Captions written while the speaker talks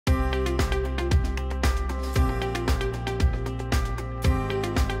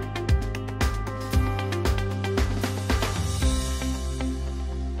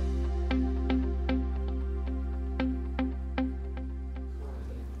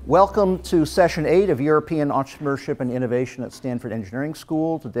Welcome to Session 8 of European Entrepreneurship and Innovation at Stanford Engineering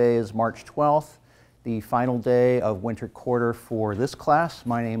School. Today is March 12th, the final day of winter quarter for this class.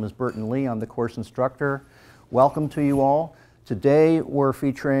 My name is Burton Lee. I'm the course instructor. Welcome to you all. Today we're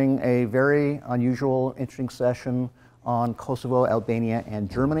featuring a very unusual, interesting session on Kosovo, Albania, and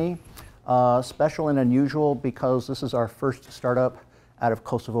Germany. Special and unusual because this is our first startup out of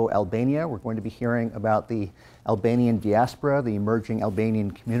Kosovo, Albania. We're going to be hearing about the Albanian diaspora, the emerging Albanian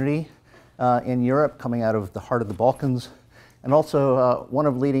community in Europe, coming out of the heart of the Balkans, and also one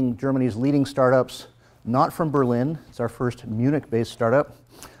of Germany's leading startups, not from Berlin. It's our first Munich-based startup,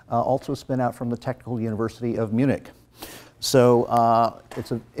 also spin out from the Technical University of Munich. So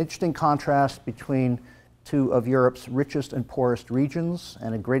it's an interesting contrast between two of Europe's richest and poorest regions,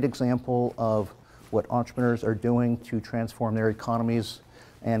 and a great example of what entrepreneurs are doing to transform their economies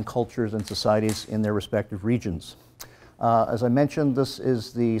and cultures and societies in their respective regions. As I mentioned, this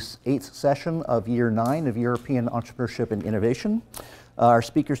is the 8th session of Year 9 of European Entrepreneurship and Innovation. Our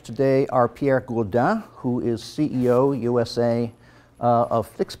speakers today are Pierre Gaudin, who is CEO USA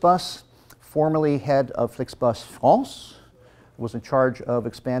of Flixbus, formerly head of Flixbus France, was in charge of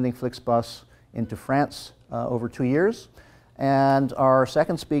expanding Flixbus into France over 2 years. And our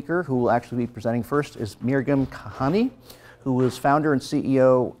second speaker, who will actually be presenting first, is Mergim Cahani, who is founder and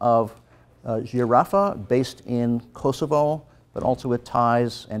CEO of Gjirafa, based in Kosovo, but also with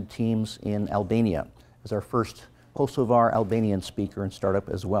ties and teams in Albania, as our first Kosovar Albanian speaker and startup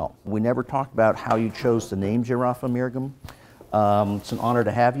as well. We never talked about how you chose the name Gjirafa, Mergim. It's an honor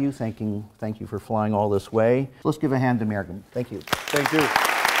to have you. Thank you for flying all this way. Let's give a hand to Mergim. Thank you. Thank you.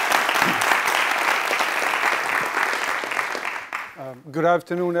 Good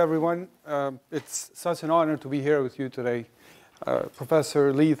afternoon, everyone. It's such an honor to be here with you today.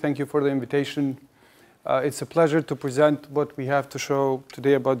 Professor Lee, thank you for the invitation. It's a pleasure to present what we have to show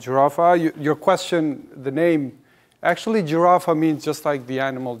today about Gjirafa. Your question, the name, actually Gjirafa means just like the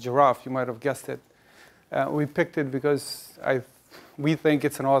animal giraffe. You might have guessed it. We picked it because we think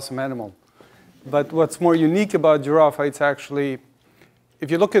it's an awesome animal. But what's more unique about Gjirafa, it's actually, if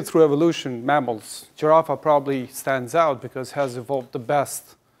you look at through evolution, mammals, Gjirafa probably stands out because it has evolved the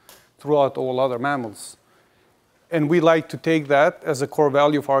best throughout all other mammals. And we like to take that as a core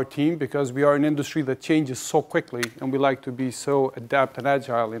value of our team because we are an industry that changes so quickly, and we like to be so adept and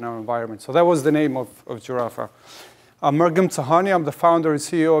agile in our environment. So that was the name of Gjirafa. I'm Mergim Cahani. I'm the founder and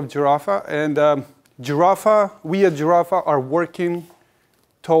CEO of Gjirafa. And Gjirafa, we at Gjirafa are working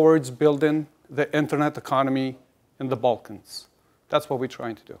towards building the internet economy in the Balkans. That's what we're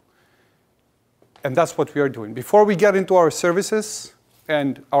trying to do. And that's what we are doing. Before we get into our services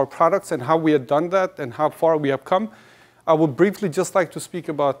and our products and how we have done that and how far we have come, I would briefly just like to speak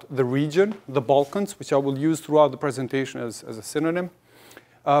about the region, the Balkans, which I will use throughout the presentation as a synonym.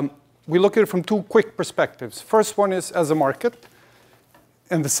 We look at it from two quick perspectives. First one is as a market.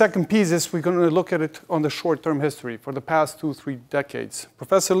 And the second piece is we're going to look at it on the short-term history for the past 2-3 decades.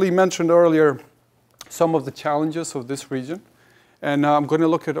 Professor Lee mentioned earlier some of the challenges of this region. And I'm going to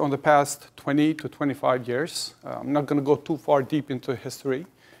look at on the past 20 to 25 years. I'm not going to go too far deep into history.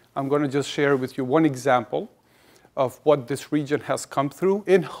 I'm going to just share with you one example of what this region has come through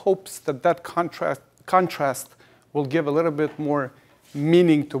in hopes that that contrast will give a little bit more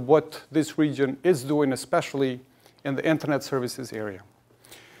meaning to what this region is doing, especially in the internet services area.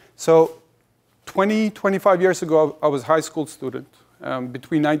 So 25 years ago, I was a high school student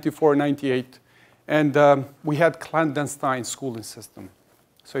between 94 and 98. And we had clandestine schooling system.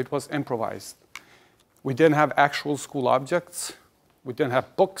 So it was improvised. We didn't have actual school objects. We didn't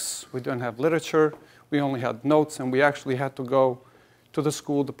have books. We didn't have literature. We only had notes. And we actually had to go to the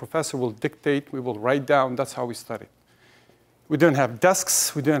school. The professor will dictate. We will write down. That's how we studied. We didn't have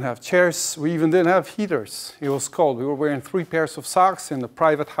desks. We didn't have chairs. We even didn't have heaters. It was cold. We were wearing 3 pairs of socks in the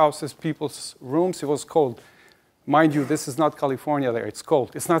private houses, people's rooms. It was cold. Mind you, this is not California there. It's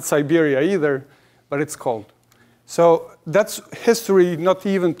cold. It's not Siberia either. But it's cold. So that's history not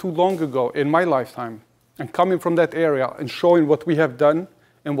even too long ago in my lifetime. And coming from that area and showing what we have done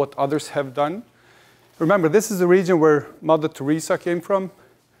and what others have done. Remember, this is the region where Mother Teresa came from.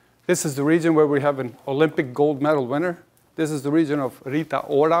 This is the region where we have an Olympic gold medal winner. This is the region of Rita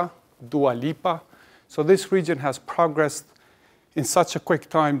Ora, Dua Lipa. So this region has progressed in such a quick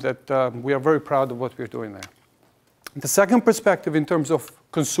time that we are very proud of what we're doing there. The second perspective in terms of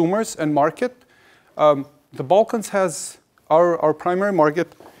consumers and market, the Balkans has our primary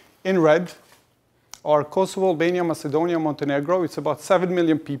market in red, are Kosovo, Albania, Macedonia, Montenegro. It's about 7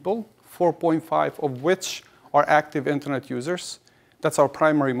 million people, 4.5 of which are active internet users. That's our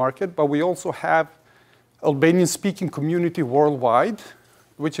primary market, but we also have Albanian-speaking community worldwide,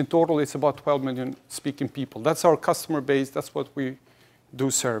 which in total is about 12 million speaking people. That's our customer base. That's what we do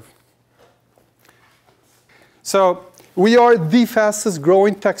serve. So we are the fastest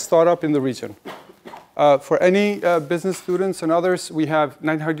growing tech startup in the region. For any business students and others, we have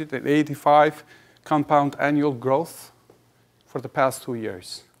 985 compound annual growth for the past 2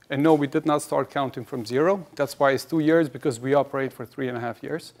 years. And no, we did not start counting from zero. That's why it's 2 years, because we operate for 3.5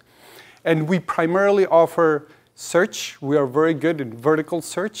 years. And we primarily offer search. We are very good in vertical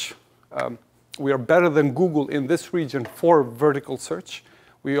search. We are better than Google in this region for vertical search.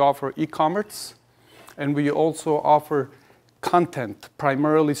 We offer e-commerce, and we also offer content,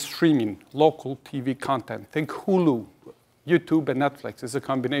 primarily streaming, local TV content. Think Hulu, YouTube, and Netflix is a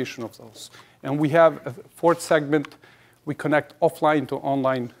combination of those. And we have a fourth segment. We connect offline to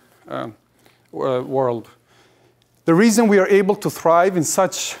online world. The reason we are able to thrive in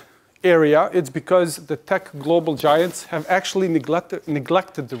such area is because the tech global giants have actually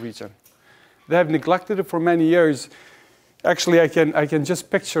neglected the region. They have neglected it for many years. Actually, I can just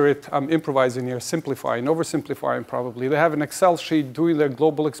picture it. I'm improvising here, simplifying, oversimplifying probably. They have an Excel sheet doing their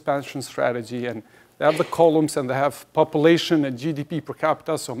global expansion strategy, and they have the columns, and they have population and GDP per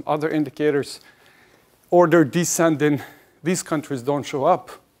capita, some other indicators. Order descending. These countries don't show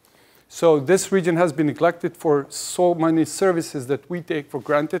up. So this region has been neglected for so many services that we take for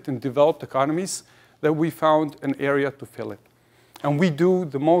granted in developed economies that we found an area to fill it. And we do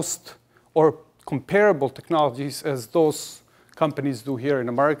the most or comparable technologies as those companies do here in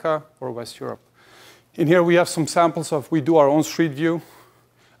America or West Europe. In here we have some samples of, we do our own street view,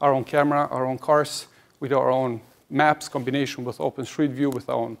 our own camera, our own cars. We do our own maps combination with OpenStreetView with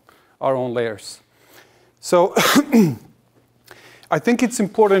our own layers. So I think it's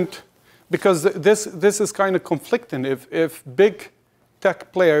important because this is kind of conflicting. If big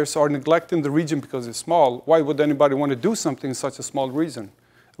tech players are neglecting the region because it's small, why would anybody want to do something in such a small region?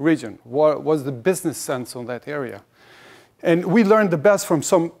 What was the business sense on that area? And we learned the best from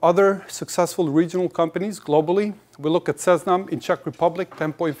some other successful regional companies globally. We look at Seznam in Czech Republic,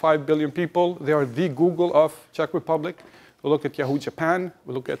 10.5 billion people. They are the Google of Czech Republic. We look at Yahoo Japan.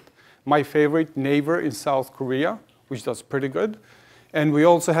 We look at my favorite, Naver in South Korea, which does pretty good. And we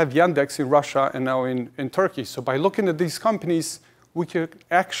also have Yandex in Russia and now in Turkey. So by looking at these companies, we can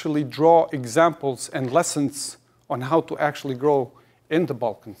actually draw examples and lessons on how to actually grow in the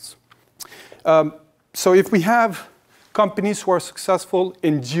Balkans. So if we have companies who are successful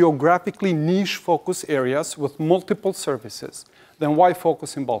in geographically niche focus areas with multiple services, then why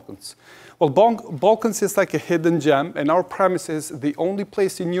focus in Balkans? Well, Balkans is like a hidden gem, and our premise is the only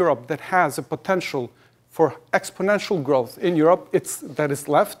place in Europe that has a potential for exponential growth in Europe that is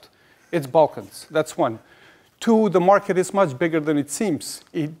left, it's Balkans. That's one. Two, the market is much bigger than it seems.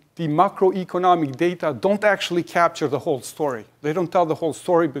 The macroeconomic data don't actually capture the whole story. They don't tell the whole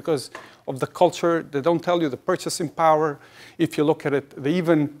story because of the culture. They don't tell you the purchasing power. If you look at it, they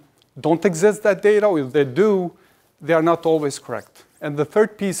even don't exist, that data. Or if they do, they are not always correct. And the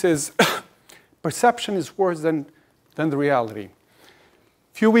third piece is perception is worse than the reality.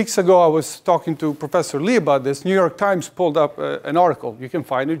 A few weeks ago, I was talking to Professor Lee about this. New York Times pulled up an article. You can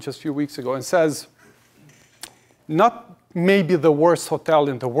find it just a few weeks ago, and says, not maybe the worst hotel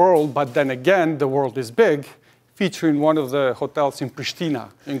in the world, but then again, the world is big, featuring one of the hotels in Pristina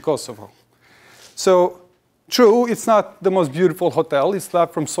in Kosovo. So true, it's not the most beautiful hotel. It's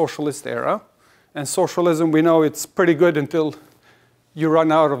left from socialist era. And socialism, we know it's pretty good until you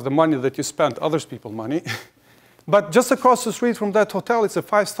run out of the money that you spent others people's money. But just across the street from that hotel, it's a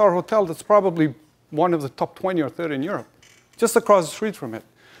 5-star hotel that's probably one of the top 20 or 30 in Europe, just across the street from it.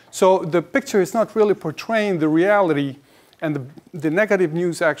 So the picture is not really portraying the reality, and the negative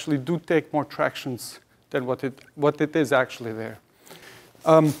news actually do take more tractions than what it is actually there.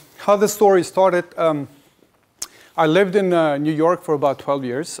 How the story started, I lived in New York for about 12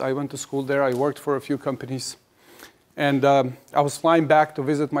 years. I went to school there. I worked for a few companies. And I was flying back to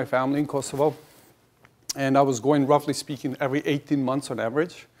visit my family in Kosovo. And I was going, roughly speaking, every 18 months on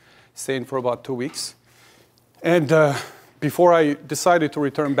average, staying for about 2 weeks. And before I decided to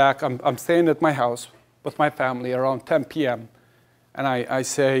return back, I'm staying at my house with my family around 10 p.m. And I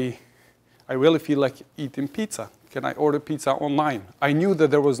say, I really feel like eating pizza. Can I order pizza online? I knew that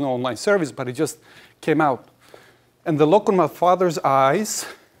there was no online service, but it just came out. And the look on my father's eyes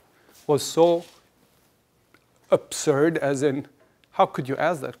was so absurd, as in, how could you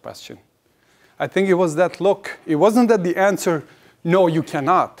ask that question? I think it was that look. It wasn't that the answer, no, you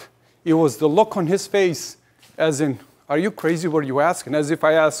cannot. It was the look on his face, as in, are you crazy? What are you asking? As if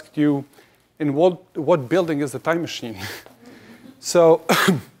I asked you, in what building is the time machine? So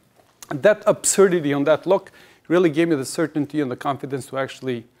that absurdity on that look really gave me the certainty and the confidence to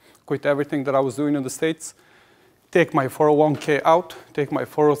actually quit everything that I was doing in the States, take my 401k out, take my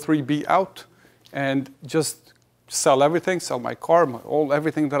 403b out, and just sell everything, sell my car,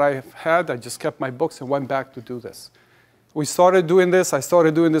 everything that I had. I just kept my books and went back to do this. We started doing this. I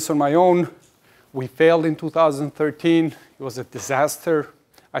started doing this on my own. We failed in 2013. It was a disaster.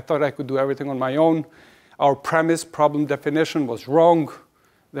 I thought I could do everything on my own. Our premise, problem definition, was wrong.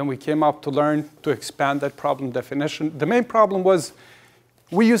 Then we came up to learn to expand that problem definition. The main problem was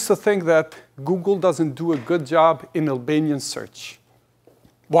we used to think that Google doesn't do a good job in Albanian search.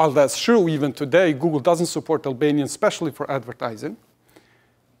 While that's true, even today, Google doesn't support Albanian, especially for advertising.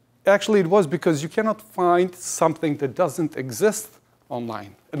 Actually, it was because you cannot find something that doesn't exist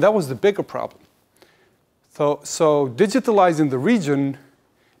online. And that was the bigger problem. So digitalizing the region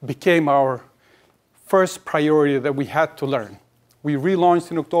became our first priority that we had to learn. We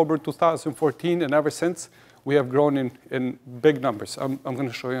relaunched in October 2014, and ever since, we have grown in big numbers. I'm going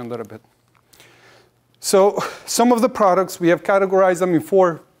to show you in a little bit. So some of the products, we have categorized them in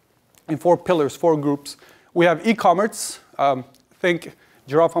four pillars, 4 groups. We have e-commerce. Think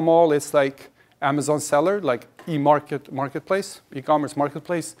Gjirafa Mall is like Amazon seller, like marketplace, e-commerce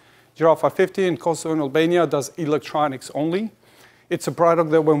marketplace. Gjirafa 50 in Kosovo and Albania does electronics only. It's a product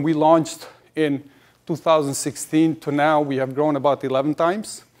that when we launched in 2016 to now, we have grown about 11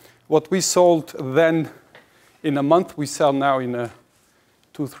 times. What we sold then in a month, we sell now in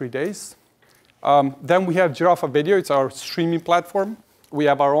 2-3 days. Then we have Gjirafa Video. It's our streaming platform. We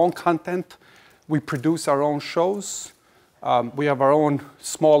have our own content. We produce our own shows. We have our own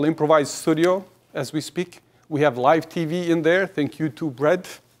small improvised studio as we speak. We have live TV in there, think YouTube Red,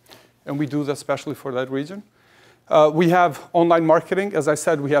 and we do that especially for that region. We have online marketing. As I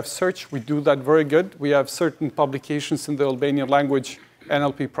said, we have search. We do that very good. We have certain publications in the Albanian language,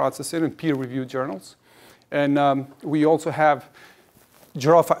 NLP processing, and peer-reviewed journals. And we also have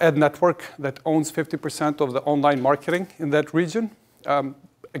Gjirafa Ed Network that owns 50% of the online marketing in that region.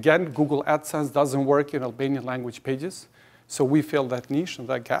 Again, Google AdSense doesn't work in Albanian language pages. So we fill that niche and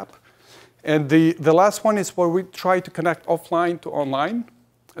that gap. And the last one is where we try to connect offline to online.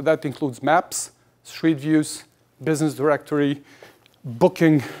 That includes maps, street views, business directory,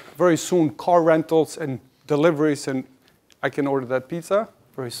 booking, very soon car rentals and deliveries. And I can order that pizza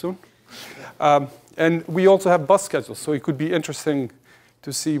very soon. And we also have bus schedules. So it could be interesting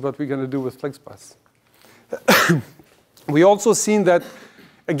to see what we're going to do with FlixBus. We also seen that,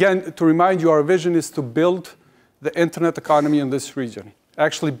 again, to remind you, our vision is to build the internet economy in this region,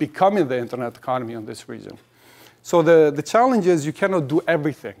 actually becoming the internet economy in this region. So the challenge is you cannot do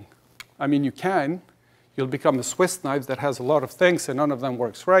everything. I mean, you can. You'll become a Swiss knife that has a lot of things, and none of them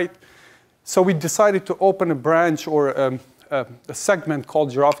works right. So we decided to open a branch or a segment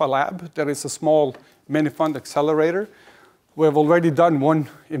called Gjirafa Lab. That is a small mini fund accelerator. We have already done one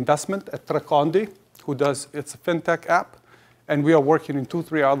investment at Trakondi, it's a fintech app. And we are working in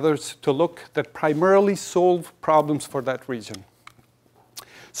 2-3 others to look that primarily solve problems for that region.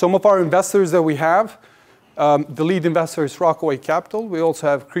 Some of our investors that we have, the lead investor is Rockaway Capital. We also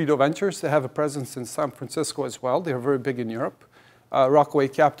have Credo Ventures. They have a presence in San Francisco as well. They're very big in Europe. Rockaway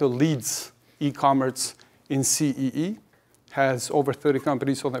Capital leads e-commerce in CEE, has over 30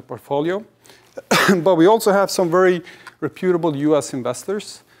 companies on their portfolio. But we also have some very reputable US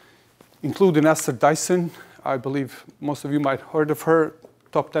investors, including Esther Dyson. I believe most of you might have heard of her,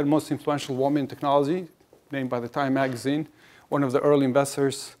 top 10 most influential woman in technology, named by the Time magazine, one of the early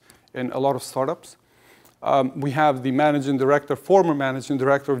investors in a lot of startups. We have the managing director, former managing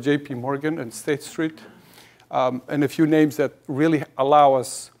director of JP Morgan and State Street, and a few names that really allow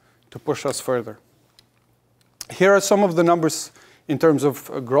us to push us further. Here are some of the numbers in terms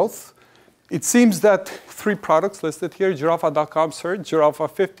of growth. It seems that 3 products listed here, Gjirafa.com search, Gjirafa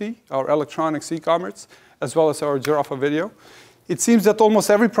 50, our electronics e-commerce, as well as our Gjirafa Video. It seems that almost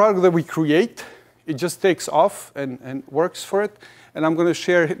every product that we create, it just takes off and works for it. And I'm going to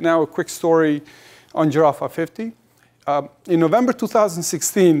share now a quick story on Gjirafa 50. In November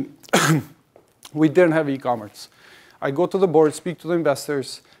 2016, we didn't have e-commerce. I go to the board, speak to the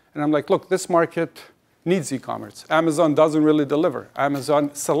investors, and I'm like, look, this market needs e-commerce. Amazon doesn't really deliver. Amazon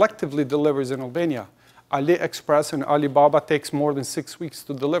selectively delivers in Albania. AliExpress and Alibaba takes more than 6 weeks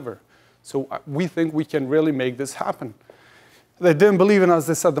to deliver. So we think we can really make this happen. They didn't believe in us.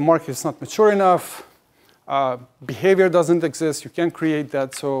 They said the market is not mature enough. Behavior doesn't exist. You can't create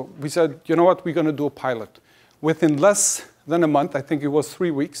that. So we said, you know what? We're going to do a pilot. Within less than a month, I think it was 3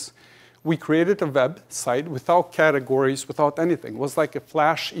 weeks, we created a website without categories, without anything. It was like a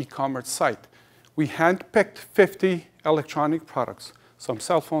flash e-commerce site. We handpicked 50 electronic products, some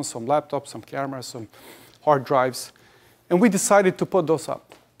cell phones, some laptops, some cameras, some hard drives. And we decided to put those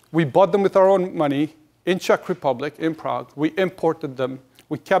up. We bought them with our own money in Czech Republic, in Prague. We imported them.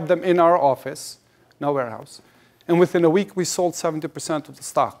 We kept them in our office, no warehouse. And within a week, we sold 70% of the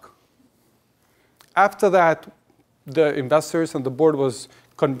stock. After that, the investors and the board was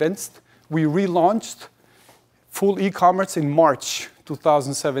convinced. We relaunched full e-commerce in March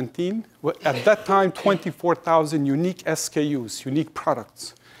 2017. At that time, 24,000 unique SKUs, unique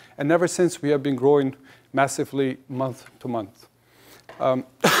products. And ever since, we have been growing massively month to month.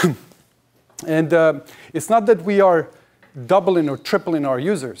 It's not that we are doubling or tripling our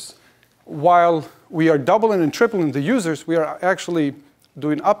users. While we are doubling and tripling the users, we are actually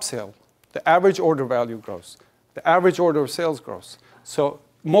doing upsell. The average order value grows. The average order of sales grows. So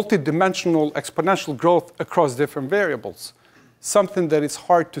multi-dimensional exponential growth across different variables, something that is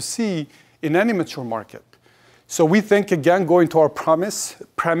hard to see in any mature market. So we think, again, going to our premise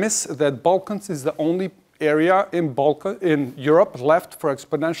that Balkans is the only area in Europe left for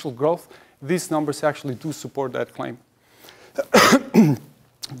exponential growth. These numbers actually do support that claim.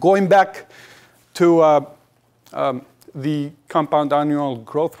 Going back to the compound annual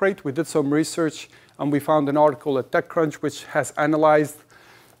growth rate, we did some research, and we found an article at TechCrunch which has analyzed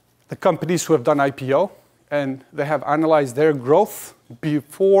the companies who have done IPO, and they have analyzed their growth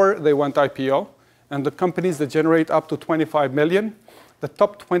before they went IPO. And the companies that generate up to 25 million, the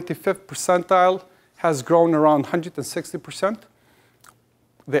top 25th percentile has grown around 160%.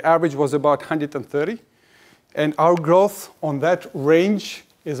 The average was about 130. And our growth on that range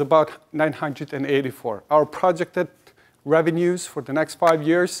is about 984. Our projected revenues for the next 5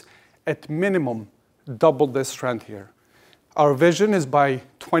 years, at minimum, double this trend here. Our vision is by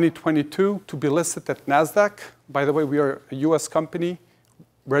 2022 to be listed at NASDAQ. By the way, we are a US company,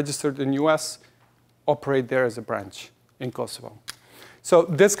 registered in US, operate there as a branch in Kosovo. So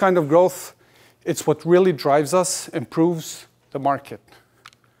this kind of growth, it's what really drives us, improves the market.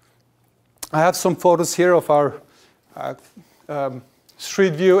 I have some photos here of our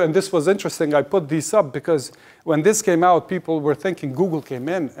street view, and this was interesting. I put these up because when this came out, people were thinking Google came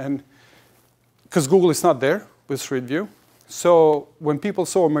in, and because Google is not there with Street View. So when people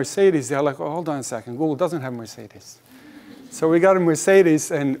saw a Mercedes, they're like, oh, hold on a second, Google doesn't have Mercedes. So we got a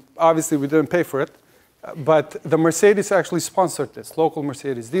Mercedes, and obviously we didn't pay for it. But the Mercedes actually sponsored this. Local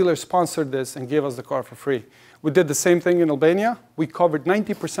Mercedes dealer sponsored this and gave us the car for free. We did the same thing in Albania. We covered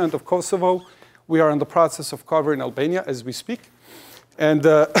 90% of Kosovo. We are in the process of covering Albania as we speak. And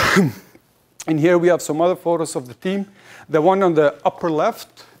and here we have some other photos of the team. The one on the upper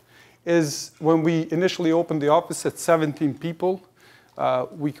left is when we initially opened the office at 17 people.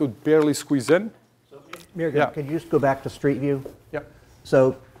 We could barely squeeze in. So, Mergim, could you just go back to Street View? Yeah.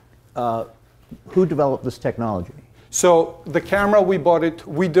 So who developed this technology? So the camera, we bought it.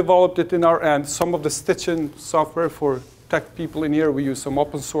 We developed it in our end. Some of the stitching software for tech people in here, we use some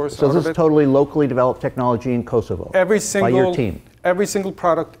open source. So this is totally locally developed technology in Kosovo by your team? Every single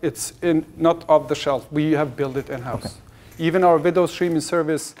product, it's not off the shelf. We have built it in-house. Okay. Even our video streaming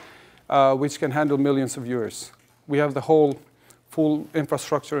service, which can handle millions of viewers. We have the whole full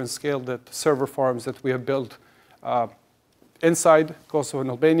infrastructure and scale, that server farms that we have built inside Kosovo and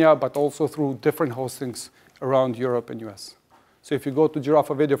Albania, but also through different hostings around Europe and US. So if you go to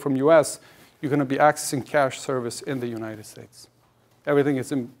Gjirafa Video from US, you're going to be accessing cache service in the United States. Everything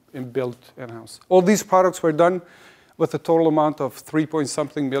is built in-house. All these products were done with a total amount of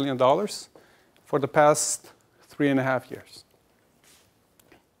 $3-point-something million for the past 3.5 years.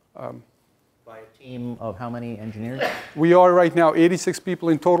 By a team of how many engineers? We are right now 86 people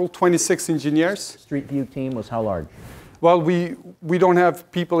in total, 26 engineers. Street View team was how large? Well, we don't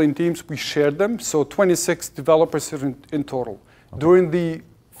have people in teams, we share them, so 26 developers in total. Okay. During the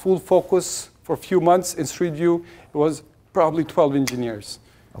full focus for a few months in Street View, it was probably 12 engineers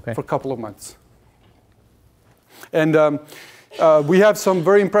for a couple of months. And we have some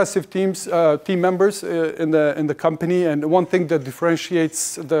very impressive team members in the company, and one thing that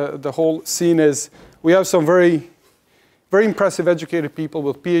differentiates the whole scene is we have some very impressive educated people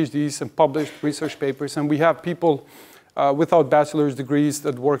with PhDs and published research papers, and we have people without bachelor's degrees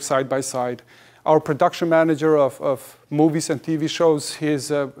that work side by side. Our production manager of movies and TV shows,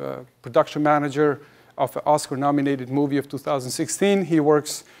 he's a production manager of an Oscar-nominated movie of 2016. He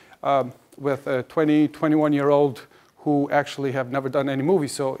works with a 21-year-old who actually have never done any movie.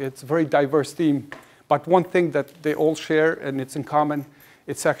 So it's a very diverse team. But one thing that they all share, and it's in common,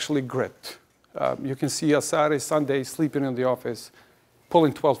 it's actually grit. You can see us Saturday, Sunday, sleeping in the office,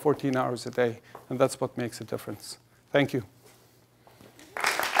 pulling 12, 14 hours a day. And that's what makes a difference. Thank you.